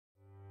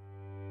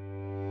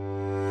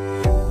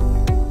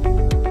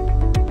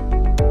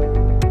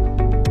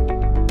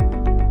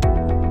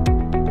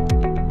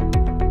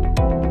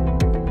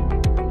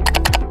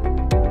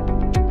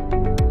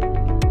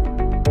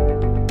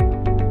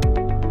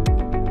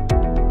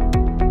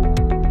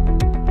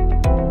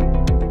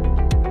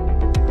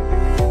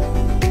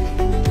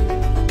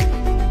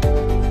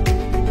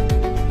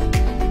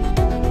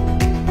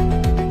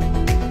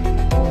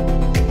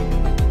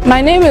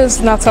My name is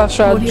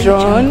Natasha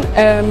John.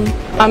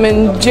 I'm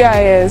in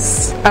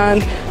GIS,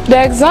 and the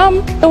exam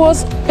it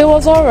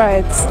was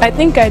alright. I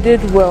think I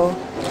did well.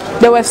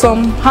 There were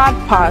some hard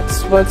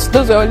parts, but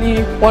those were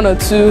only 1 or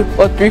 2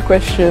 or 3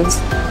 questions.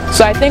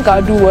 So I think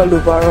I'll do well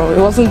overall.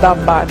 It wasn't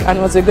that bad, and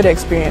it was a good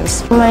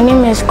experience. My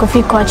name is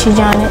Kofi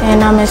Kwachijan,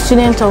 and I'm a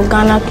student of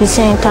Ghana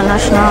STEM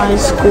International High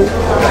School.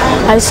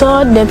 I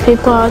saw the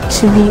paper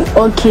to be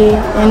okay,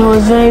 and it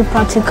was very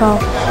practical,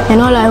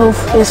 and all I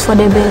hope is for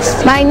the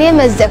best. My name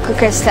is Deku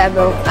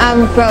Christabel.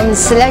 I'm from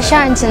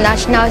Celestia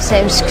International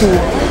STEM School.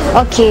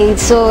 Okay,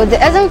 so the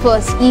exam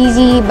was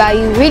easy, but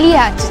you really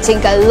had to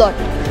think a lot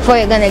before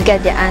you're gonna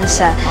get the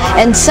answer.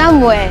 And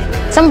some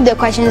of the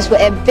questions were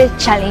a bit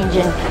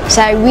challenging,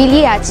 so I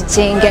really had to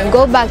think and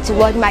go back to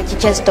what my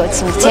teachers taught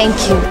me. Thank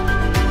you.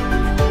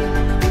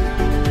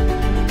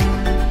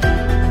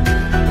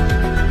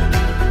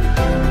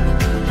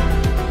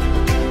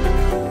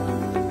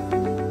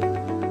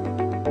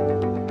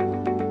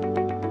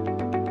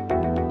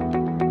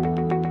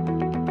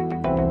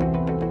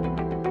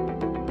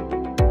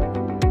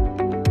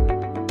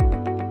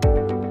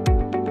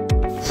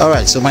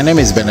 Alright, so my name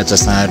is Bennett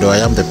Osanado. I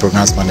am the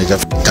Programs Manager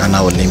for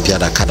Ghana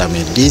Olympiad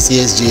Academy. This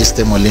year's GS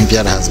STEM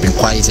Olympiad has been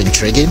quite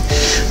intriguing.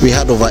 We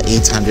had over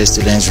 800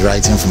 students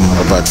writing from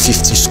about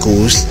 50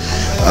 schools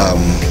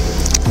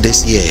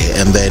this year,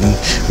 and then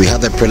we had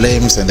the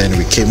prelims, and then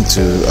we came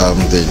to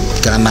the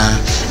Ghana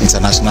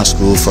International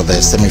School for the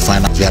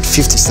semi-finals. We had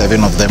 57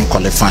 of them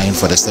qualifying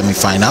for the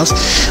semi-finals.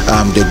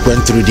 They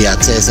went through their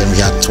tests, and we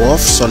had 12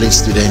 solid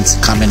students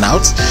coming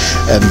out.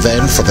 And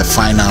then for the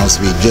finals,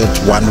 we got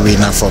one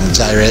winner from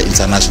Gyre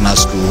International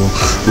School,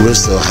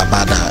 Russell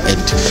Habada,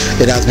 and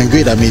it has been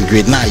great. I mean,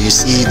 great. Now you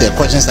see the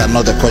questions are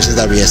not the questions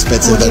that we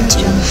expected them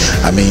to,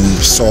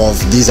 solve.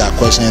 These are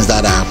questions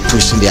that are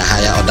pushing their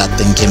higher order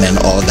thinking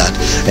and all that.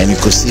 And you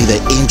could see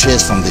the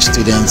interest from the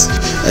students,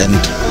 and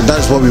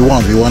that's what we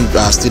want. We want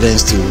our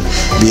students to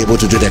be able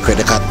to do the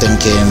critical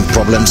thinking,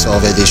 problem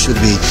solving. They should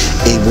be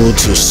able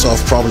to solve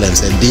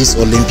problems, and these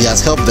Olympiads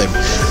help them.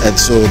 And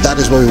so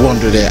that is what we want.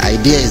 The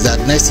idea is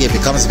that next year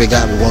becomes bigger.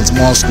 We want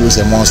more schools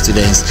and more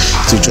students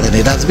to join.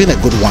 It has been a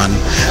good one,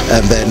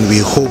 and then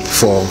we hope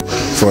for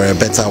a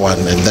better one.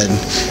 And then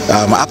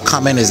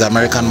upcoming is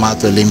American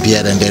Math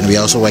Olympiad, and then we're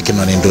also working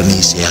on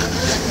Indonesia.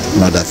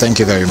 Mother, thank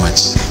you very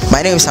much.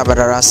 My name is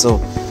Habada,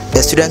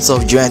 the student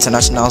of Gyre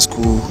International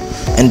School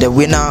and the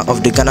winner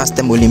of the Ghana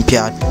STEM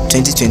Olympiad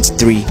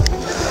 2023.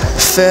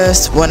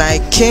 First, when I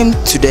came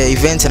to the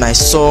event and I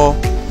saw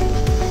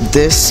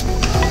this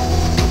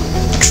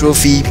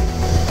trophy,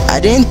 I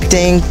didn't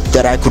think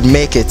that I could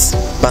make it,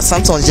 but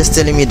something was just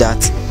telling me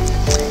that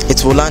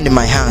it will land in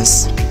my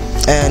hands,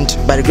 and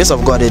by the grace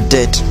of God it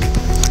did.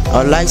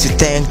 I would like to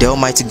thank the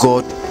Almighty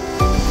God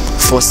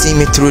for seeing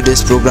me through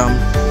this program.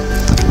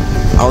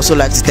 I also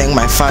like to thank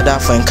my father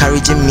for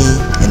encouraging me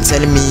and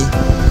telling me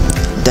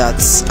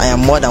that I am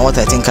more than what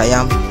I think I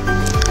am.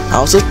 I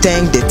also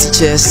thank the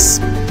teachers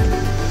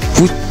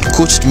who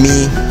coached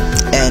me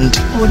and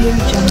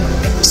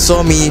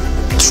saw me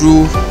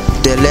through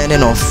the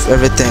learning of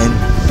everything,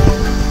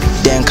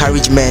 the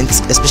encouragement,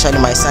 especially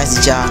my science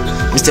teacher,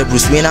 Mr.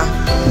 Bruce Winner.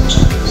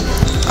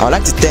 I would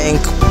like to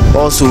thank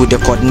also the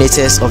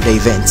coordinators of the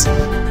event.